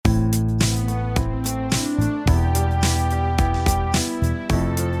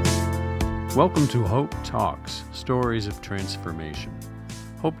Welcome to Hope Talks, Stories of Transformation.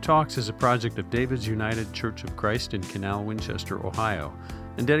 Hope Talks is a project of David's United Church of Christ in Canal, Winchester, Ohio,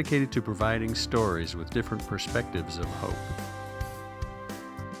 and dedicated to providing stories with different perspectives of hope.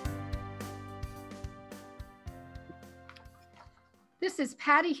 This is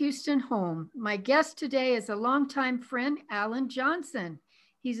Patty Houston Holm. My guest today is a longtime friend, Alan Johnson.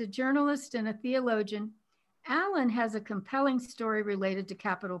 He's a journalist and a theologian. Alan has a compelling story related to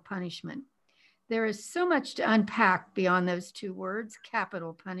capital punishment. There is so much to unpack beyond those two words,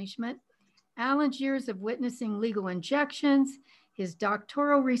 capital punishment. Alan's years of witnessing legal injections, his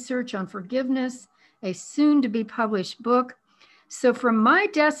doctoral research on forgiveness, a soon-to-be-published book. So from my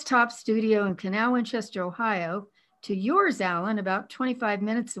desktop studio in Canal, Winchester, Ohio, to yours, Alan, about 25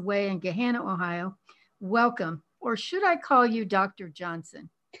 minutes away in Gahanna, Ohio, welcome. Or should I call you Dr. Johnson?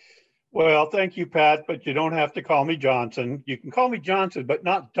 Well, thank you, Pat, but you don't have to call me Johnson. You can call me Johnson, but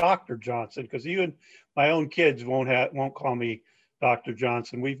not Dr. Johnson, because even my own kids won't call me Dr.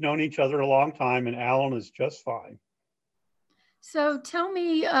 Johnson. We've known each other a long time, and Alan is just fine. So tell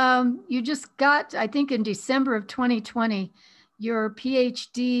me, you just got, I think in December of 2020, your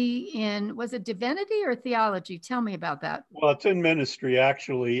PhD in, was it divinity or theology? Tell me about that. Well, it's in ministry,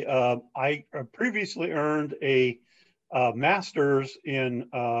 actually. I previously earned a master's in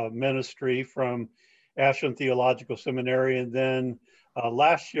ministry from Ashland Theological Seminary. And then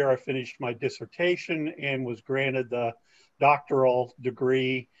last year I finished my dissertation and was granted the doctoral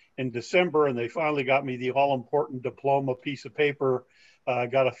degree in December. And they finally got me the all-important diploma piece of paper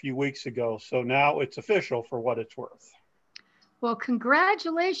got a few weeks ago. So now it's official for what it's worth. Well,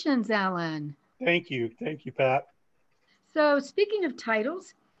 congratulations, Alan. Thank you. Thank you, Pat. So speaking of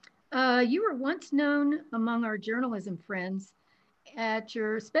titles, you were once known among our journalism friends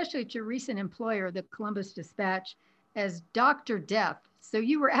especially at your recent employer, the Columbus Dispatch, as Dr. Death. So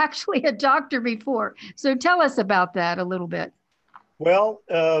you were actually a doctor before. So tell us about that a little bit. Well,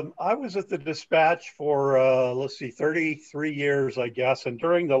 I was at the Dispatch for, 33 years, I guess. And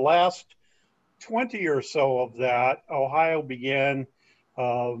during the last 20 or so of that, Ohio began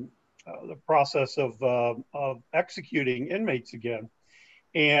the process of executing inmates again.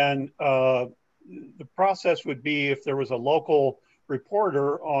 And the process would be if there was a local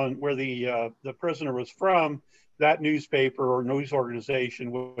reporter on where the prisoner was from, that newspaper or news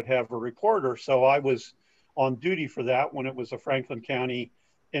organization would have a reporter. So I was on duty for that when it was a Franklin County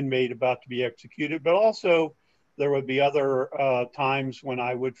inmate about to be executed. But also there would be other times when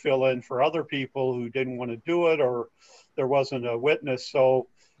I would fill in for other people who didn't want to do it or there wasn't a witness. So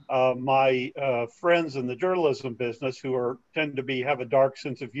my friends in the journalism business who tend to have a dark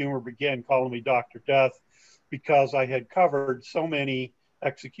sense of humor began calling me Dr. Death because I had covered so many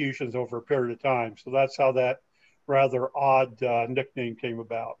executions over a period of time. So that's how that rather odd nickname came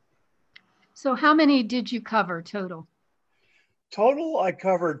about. So how many did you cover total? Total, I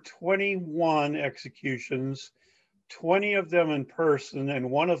covered 21 executions, 20 of them in person, and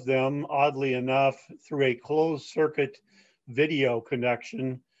one of them, oddly enough, through a closed circuit video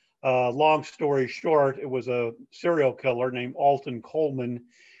connection. Long story short, it was a serial killer named Alton Coleman.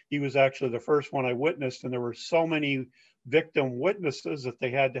 He was actually the first one I witnessed, and there were so many victim witnesses that they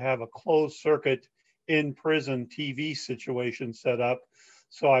had to have a closed circuit in prison TV situation set up.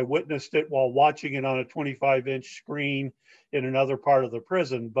 So I witnessed it while watching it on a 25-inch screen in another part of the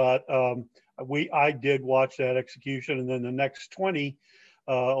prison. But I did watch that execution, and then the next 20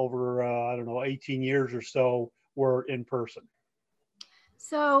 over 18 years or so were in person.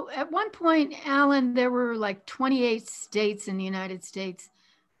 So at one point, Alan, there were like 28 states in the United States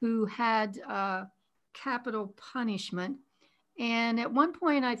who had capital punishment. And at one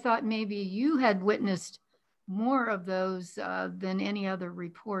point, I thought maybe you had witnessed more of those than any other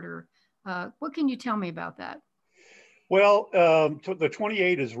reporter. What can you tell me about that? Well, the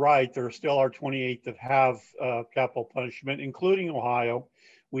 28 is right. There still are 28 that have capital punishment, including Ohio.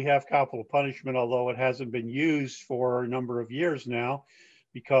 We have capital punishment, although it hasn't been used for a number of years now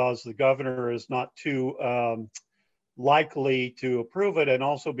because the governor is not too likely to approve it, and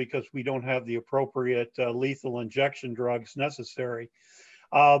also because we don't have the appropriate lethal injection drugs necessary.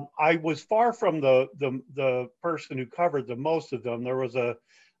 I was far from the person who covered the most of them. There was a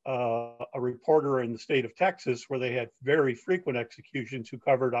reporter in the state of Texas where they had very frequent executions who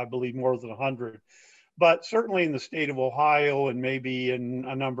covered, I believe, more than 100. But certainly in the state of Ohio and maybe in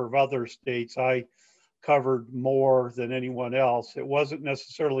a number of other states, I covered more than anyone else. It wasn't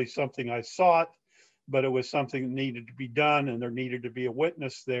necessarily something I sought, but it was something that needed to be done, and there needed to be a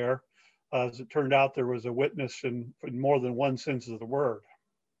witness there. As it turned out, there was a witness in more than one sense of the word.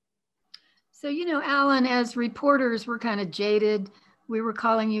 So, Alan, as reporters, we're kind of jaded. we were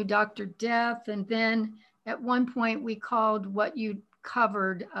calling you Dr. Death. And then at one point we called what you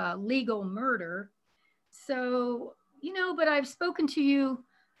covered legal murder. So, but I've spoken to you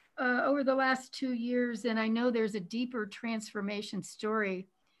over the last 2 years, and I know there's a deeper transformation story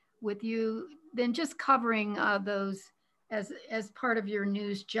with you than just covering those as part of your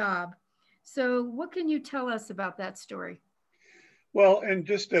news job. So what can you tell us about that story? Well, and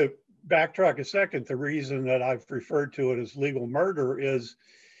just to backtrack a second, the reason that I've referred to it as legal murder is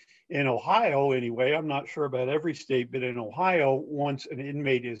in Ohio, anyway. I'm not sure about every state, but in Ohio, once an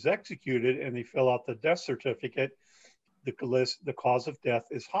inmate is executed and they fill out the death certificate, the cause of death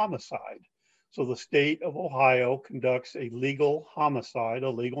is homicide. So the state of Ohio conducts a legal homicide, a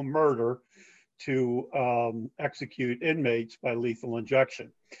legal murder, to execute inmates by lethal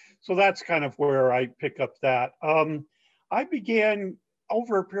injection. So that's kind of where I pick up that. I began,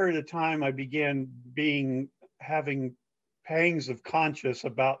 over a period of time, I began having pangs of conscience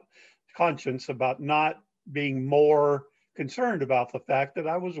about not being more concerned about the fact that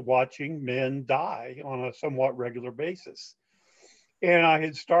I was watching men die on a somewhat regular basis. And I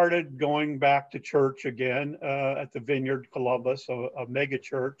had started going back to church again at the Vineyard Columbus, a mega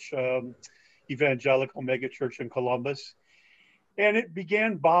church, evangelical mega church in Columbus. And it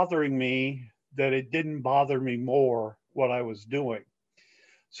began bothering me that it didn't bother me more what I was doing.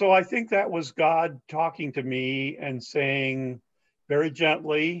 So I think that was God talking to me and saying very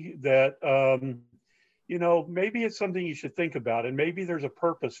gently that, maybe it's something you should think about, and maybe there's a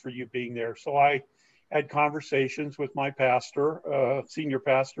purpose for you being there. So I had conversations with my pastor, senior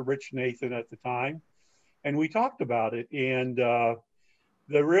pastor, Rich Nathan at the time, and we talked about it. And the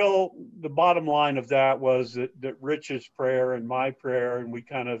bottom line of that was that Rich's prayer and my prayer, and we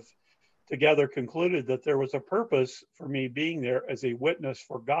kind of together concluded that there was a purpose for me being there as a witness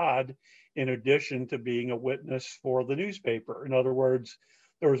for God, in addition to being a witness for the newspaper. In other words,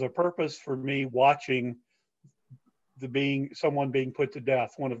 there was a purpose for me watching someone being put to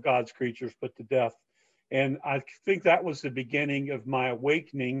death, one of God's creatures put to death. And I think that was the beginning of my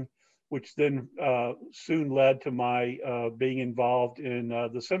awakening, which then soon led to my being involved in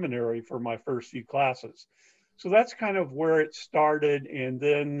the seminary for my first few classes. So that's kind of where it started. And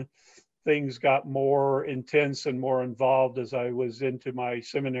then things got more intense and more involved as I was into my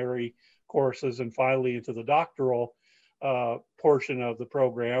seminary courses and finally into the doctoral portion of the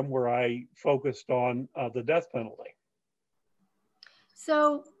program, where I focused on the death penalty.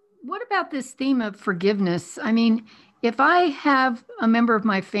 So what about this theme of forgiveness? I mean, if I have a member of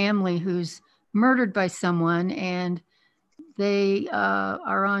my family who's murdered by someone and they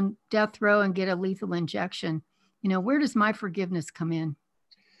are on death row and get a lethal injection, where does my forgiveness come in?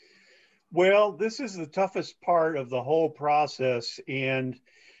 Well, this is the toughest part of the whole process. And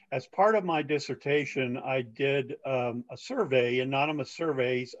as part of my dissertation, I did a survey, anonymous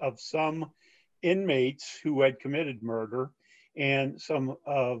surveys of some inmates who had committed murder and some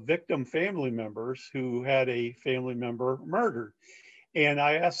victim family members who had a family member murdered. And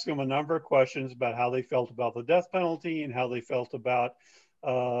I asked them a number of questions about how they felt about the death penalty and how they felt about,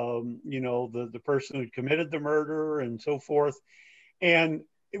 the person who committed the murder and so forth. And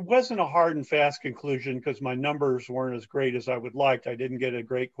it wasn't a hard and fast conclusion because my numbers weren't as great as I would like. I didn't get a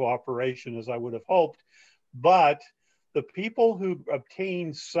great cooperation as I would have hoped. But the people who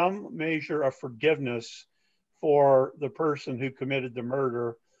obtained some measure of forgiveness for the person who committed the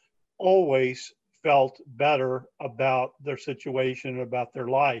murder always felt better about their situation, about their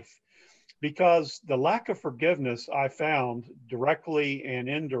life. Because the lack of forgiveness I found directly and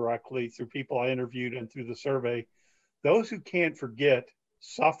indirectly through people I interviewed and through the survey, those who can't forget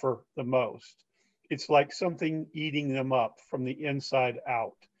suffer the most. It's like something eating them up from the inside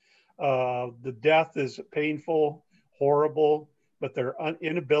out. The death is painful, horrible, but their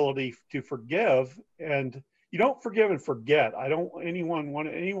inability to forgive, and you don't forgive and forget. I don't want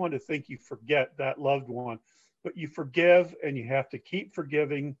anyone to think you forget that loved one, but you forgive, and you have to keep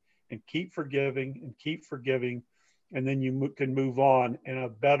forgiving and keep forgiving and keep forgiving, and then you can move on in a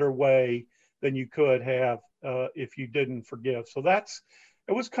better way than you could have if you didn't forgive. So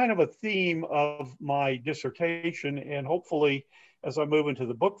it was kind of a theme of my dissertation, and hopefully as I move into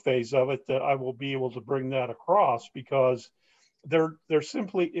the book phase of it, that I will be able to bring that across, because there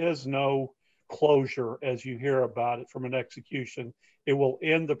simply is no closure as you hear about it from an execution. It will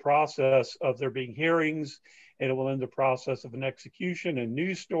end the process of there being hearings, and it will end the process of an execution and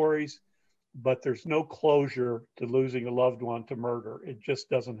news stories, but there's no closure to losing a loved one to murder. It just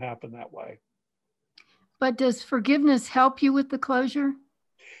doesn't happen that way. But does forgiveness help you with the closure?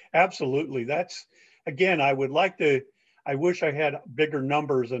 Absolutely. That's, again, I wish I had bigger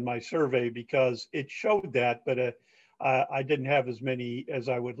numbers in my survey because it showed that, but I didn't have as many as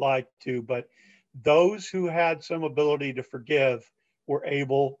I would like to, but those who had some ability to forgive were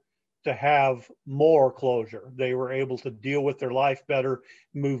able to have more closure. They were able to deal with their life better,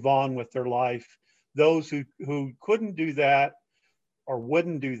 move on with their life. Those who couldn't do that or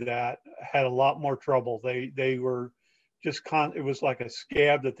wouldn't do that had a lot more trouble. They were just it was like a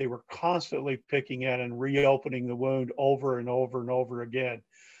scab that they were constantly picking at and reopening the wound over and over and over again.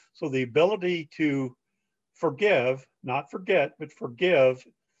 So the ability to forgive, not forget, but forgive.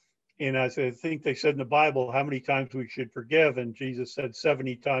 And as I think they said in the Bible, how many times we should forgive. And Jesus said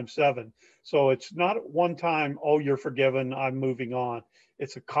 70 times 7. So it's not one time, oh, you're forgiven, I'm moving on.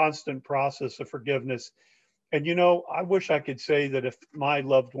 It's a constant process of forgiveness. And, you know, I wish I could say that if my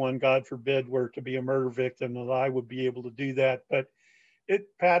loved one, God forbid, were to be a murder victim, that I would be able to do that. But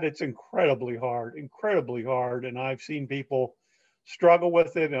Pat, it's incredibly hard. And I've seen people struggle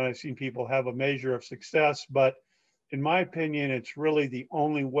with it, and I've seen people have a measure of success. But in my opinion, it's really the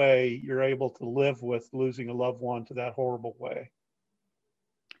only way you're able to live with losing a loved one to that horrible way.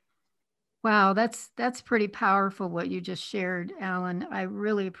 Wow, that's pretty powerful what you just shared, Alan. I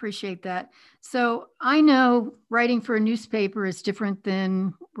really appreciate that. So I know writing for a newspaper is different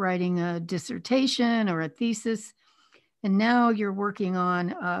than writing a dissertation or a thesis. And now you're working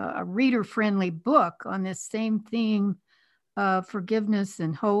on a reader-friendly book on this same theme of forgiveness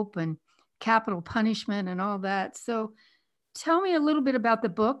and hope and capital punishment and all that. So tell me a little bit about the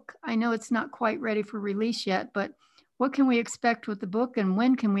book. I know it's not quite ready for release yet, but what can we expect with the book and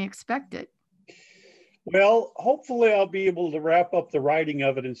when can we expect it? Well, hopefully I'll be able to wrap up the writing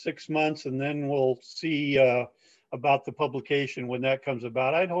of it in 6 months, and then we'll see about the publication when that comes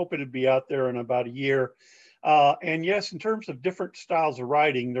about. I'd hope it'd be out there in about a year. And yes, in terms of different styles of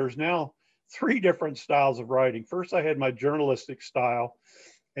writing, there's now 3 different styles of writing. First, I had my journalistic style,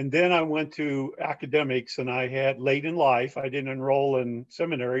 and then I went to academics, and I had late in life. I didn't enroll in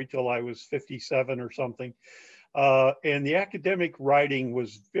seminary till I was 57 or something. And the academic writing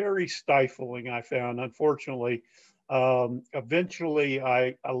was very stifling, I found, unfortunately. Eventually,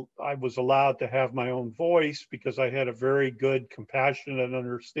 I was allowed to have my own voice because I had a very good, compassionate,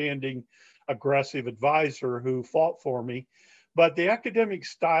 understanding, aggressive advisor who fought for me. But the academic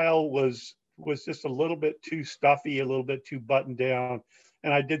style was just a little bit too stuffy, a little bit too buttoned down,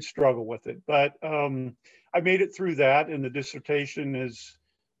 and I did struggle with it. But I made it through that, and the dissertation is,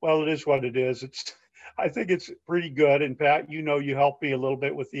 well, it is what it is. I think it's pretty good. And Pat, you know, you helped me a little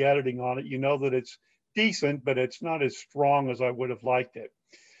bit with the editing on it. You know that it's decent, but it's not as strong as I would have liked it.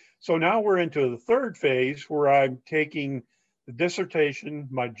 So now we're into the third phase where I'm taking the dissertation,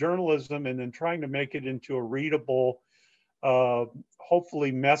 my journalism, and then trying to make it into a readable,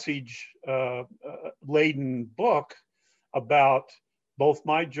 hopefully message laden book about both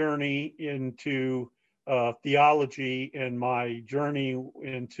my journey into theology and my journey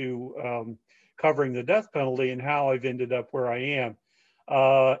into covering the death penalty and how I've ended up where I am.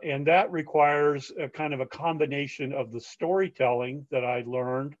 And that requires a kind of a combination of the storytelling that I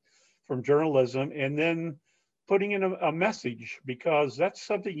learned from journalism and then putting in a message, because that's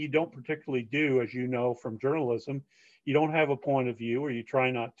something you don't particularly do, as you know, from journalism. You don't have a point of view, or you try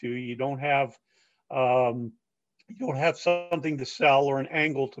not to. You don't have something to sell or an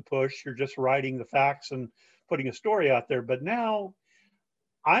angle to push. You're just writing the facts and putting a story out there. But now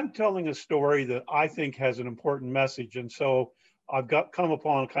I'm telling a story that I think has an important message. And so I've come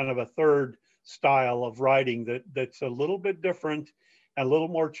upon kind of a third style of writing that's a little bit different and a little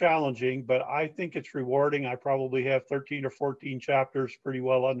more challenging, but I think it's rewarding. I probably have 13 or 14 chapters pretty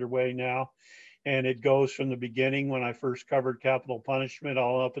well underway now. And it goes from the beginning when I first covered capital punishment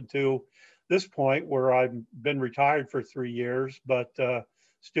all up until this point where I've been retired for 3 years, but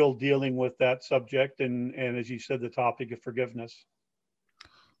still dealing with that subject. And as you said, the topic of forgiveness.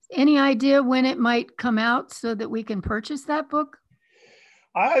 Any idea when it might come out so that we can purchase that book?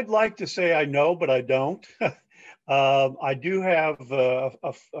 I'd like to say I know, but I don't. I do have a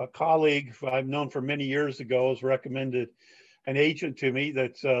colleague who I've known for many years ago has recommended an agent to me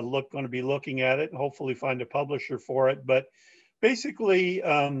that's going to be looking at it and hopefully find a publisher for it. But basically,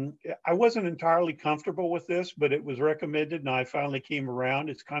 I wasn't entirely comfortable with this, but it was recommended and I finally came around.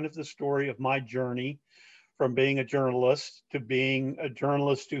 It's kind of the story of my journey from being a journalist to being a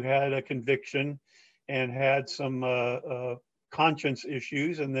journalist who had a conviction and had some conscience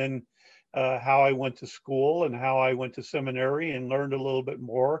issues, and then how I went to school and how I went to seminary and learned a little bit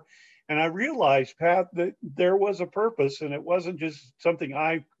more. And I realized, Pat, that there was a purpose, and it wasn't just something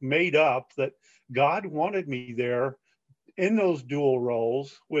I made up, that God wanted me there in those dual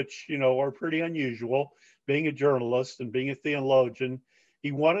roles, which, you know, are pretty unusual, being a journalist and being a theologian.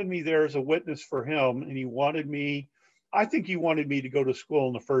 He wanted me there as a witness for him, and he wanted me I think he wanted me to go to school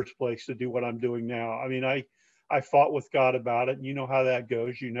in the first place to do what I'm doing now. I mean, I fought with God about it, and you know how that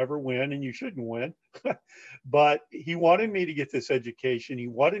goes. You never win, and you shouldn't win. But he wanted me to get this education. He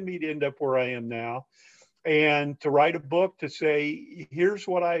wanted me to end up where I am now, and to write a book to say, here's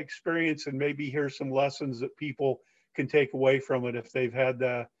what I experienced, and maybe here's some lessons that people can take away from it if they've had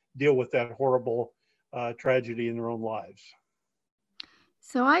to deal with that horrible tragedy in their own lives.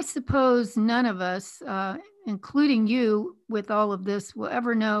 So I suppose none of us, including you, with all of this, will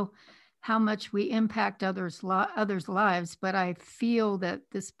ever know how much we impact others' lives. But I feel that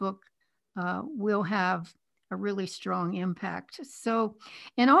this book will have a really strong impact. So,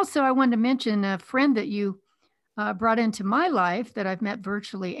 and also I wanted to mention a friend that you brought into my life that I've met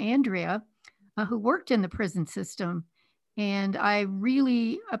virtually, Andrea, who worked in the prison system. And I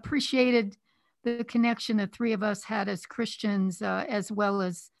really appreciated the connection the three of us had as Christians, as well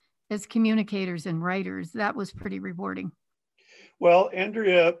as communicators and writers. That was pretty rewarding. Well,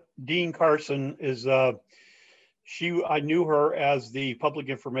 Andrea Dean Carson is, I knew her as the public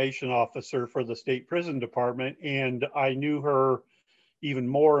information officer for the state prison department, and I knew her even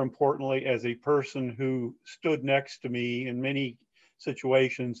more importantly as a person who stood next to me in many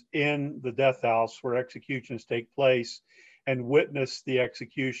situations in the death house where executions take place, and witnessed the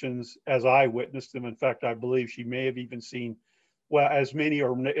executions as I witnessed them. In fact, I believe she may have even seen, well, as many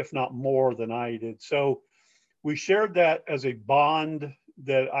or if not more than I did. So we shared that as a bond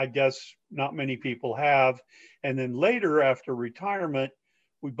that I guess not many people have. And then later, after retirement,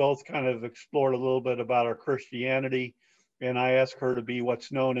 we both kind of explored a little bit about our Christianity. And I asked her to be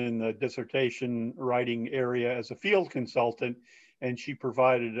what's known in the dissertation writing area as a field consultant. And she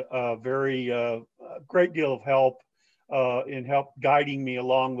provided a great deal of help in guiding me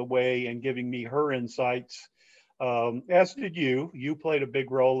along the way and giving me her insights, as did you. You played a big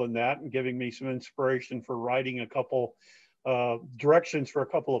role in that and giving me some inspiration for writing a couple directions for a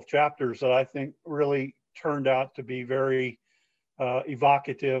couple of chapters that I think really turned out to be very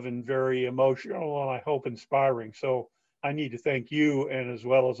evocative and very emotional, and I hope inspiring. So I need to thank you, and as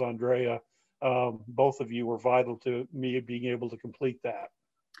well as Andrea. Both of you were vital to me being able to complete that.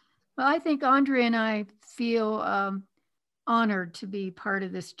 Well, I think Andrea and I feel honored to be part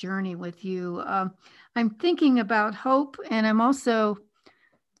of this journey with you. I'm thinking about hope, and I'm also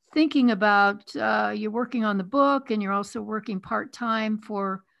thinking about you're working on the book, and you're also working part-time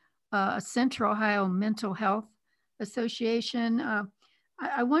for a Central Ohio Mental Health Association.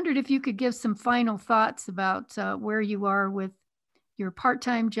 I wondered if you could give some final thoughts about where you are with your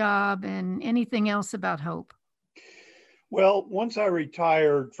part-time job and anything else about hope. Well, once I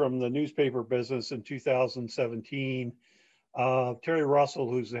retired from the newspaper business in 2017, Terry Russell,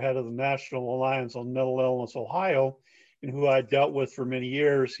 who's the head of the National Alliance on Mental Illness Ohio, and who I dealt with for many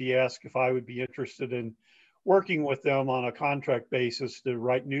years, he asked if I would be interested in working with them on a contract basis to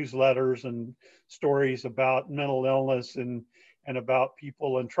write newsletters and stories about mental illness and about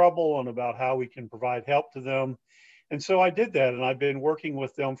people in trouble and about how we can provide help to them. And so I did that, and I've been working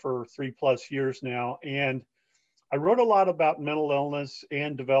with them for 3+ years now. And I wrote a lot about mental illness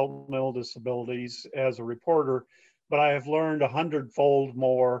and developmental disabilities as a reporter, but I have learned 100-fold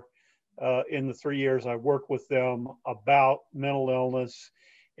more in the 3 years I worked with them about mental illness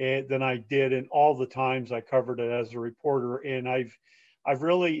than I did in all the times I covered it as a reporter. And I've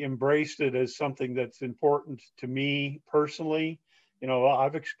really embraced it as something that's important to me personally. You know,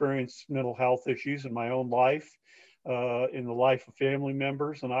 I've experienced mental health issues in my own life, in the life of family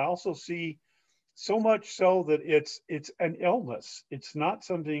members, and I also see so much so that it's an illness. It's not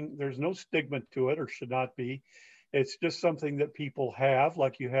something, there's no stigma to it, or should not be. It's just something that people have,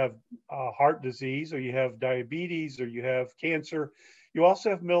 like you have heart disease, or you have diabetes, or you have cancer. You also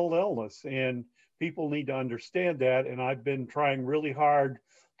have mental illness, and people need to understand that. And I've been trying really hard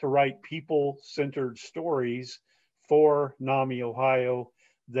to write people-centered stories for NAMI Ohio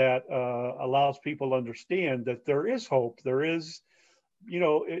that allows people to understand that there is hope. There is, you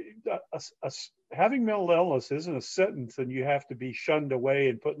know, having mental illness isn't a sentence and you have to be shunned away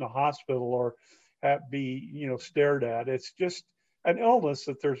and put in a hospital or be, you know, stared at. It's just an illness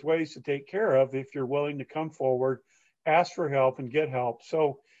that there's ways to take care of if you're willing to come forward, ask for help, and get help.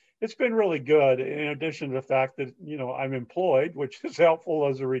 So it's been really good. In addition to the fact that, you know, I'm employed, which is helpful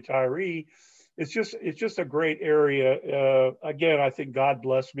as a retiree. It's just a great area. Again, I think God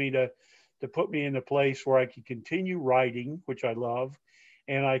blessed me to put me in a place where I could continue writing, which I love,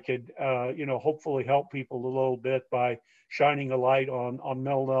 and I could, you know, hopefully help people a little bit by shining a light on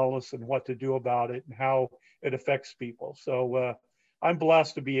mental illness and what to do about it and how it affects people. So I'm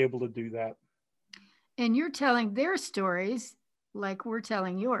blessed to be able to do that. And you're telling their stories like we're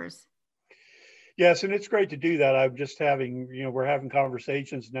telling yours. Yes, and it's great to do that. I'm just having, we're having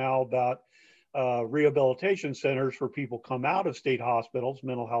conversations now about rehabilitation centers where people come out of state hospitals,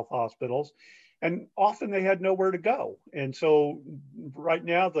 mental health hospitals, and often they had nowhere to go. And so right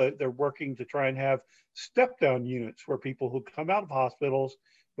now they're working to try and have step down units where people who come out of hospitals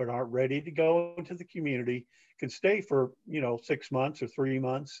but aren't ready to go into the community can stay for, 6 months or 3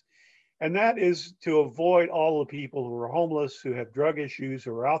 months. And that is to avoid all the people who are homeless, who have drug issues,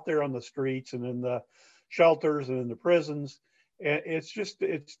 who are out there on the streets and in the shelters and in the prisons. And it's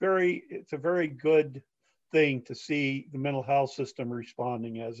a very good thing to see the mental health system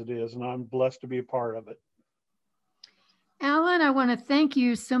responding as it is. And I'm blessed to be a part of it. Alan, I want to thank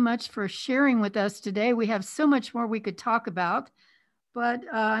you so much for sharing with us today. We have so much more we could talk about, but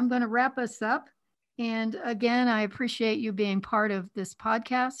I'm going to wrap us up. And again, I appreciate you being part of this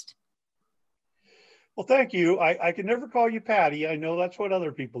podcast. Well, thank you. I can never call you Patty. I know that's what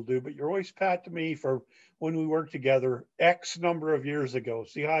other people do, but you're always Pat to me for when we worked together X number of years ago.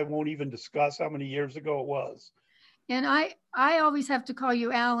 See how I won't even discuss how many years ago it was. And I always have to call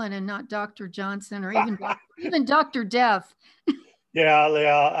you Alan and not Dr. Johnson or even Dr. Death.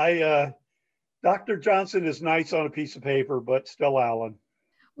 Yeah. Dr. Johnson is nice on a piece of paper, but still Alan.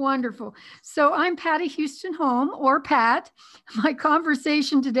 Wonderful. So I'm Patty Houston Holm, or Pat. My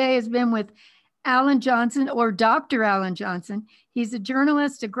conversation today has been with Alan Johnson, or Dr. Alan Johnson. He's a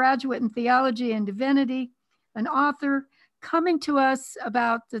journalist, a graduate in theology and divinity, an author, coming to us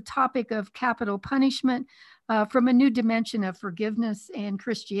about the topic of capital punishment from a new dimension of forgiveness and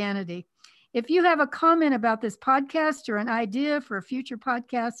Christianity. If you have a comment about this podcast or an idea for a future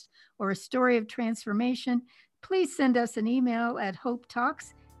podcast or a story of transformation, please send us an email at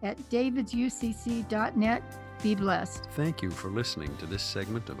hopetalks@davidsucc.net. Be blessed. Thank you for listening to this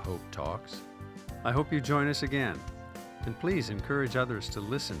segment of Hope Talks. I hope you join us again. And please encourage others to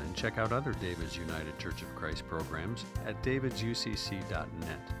listen and check out other David's United Church of Christ programs at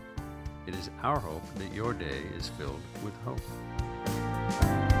davidsucc.net. It is our hope that your day is filled with hope.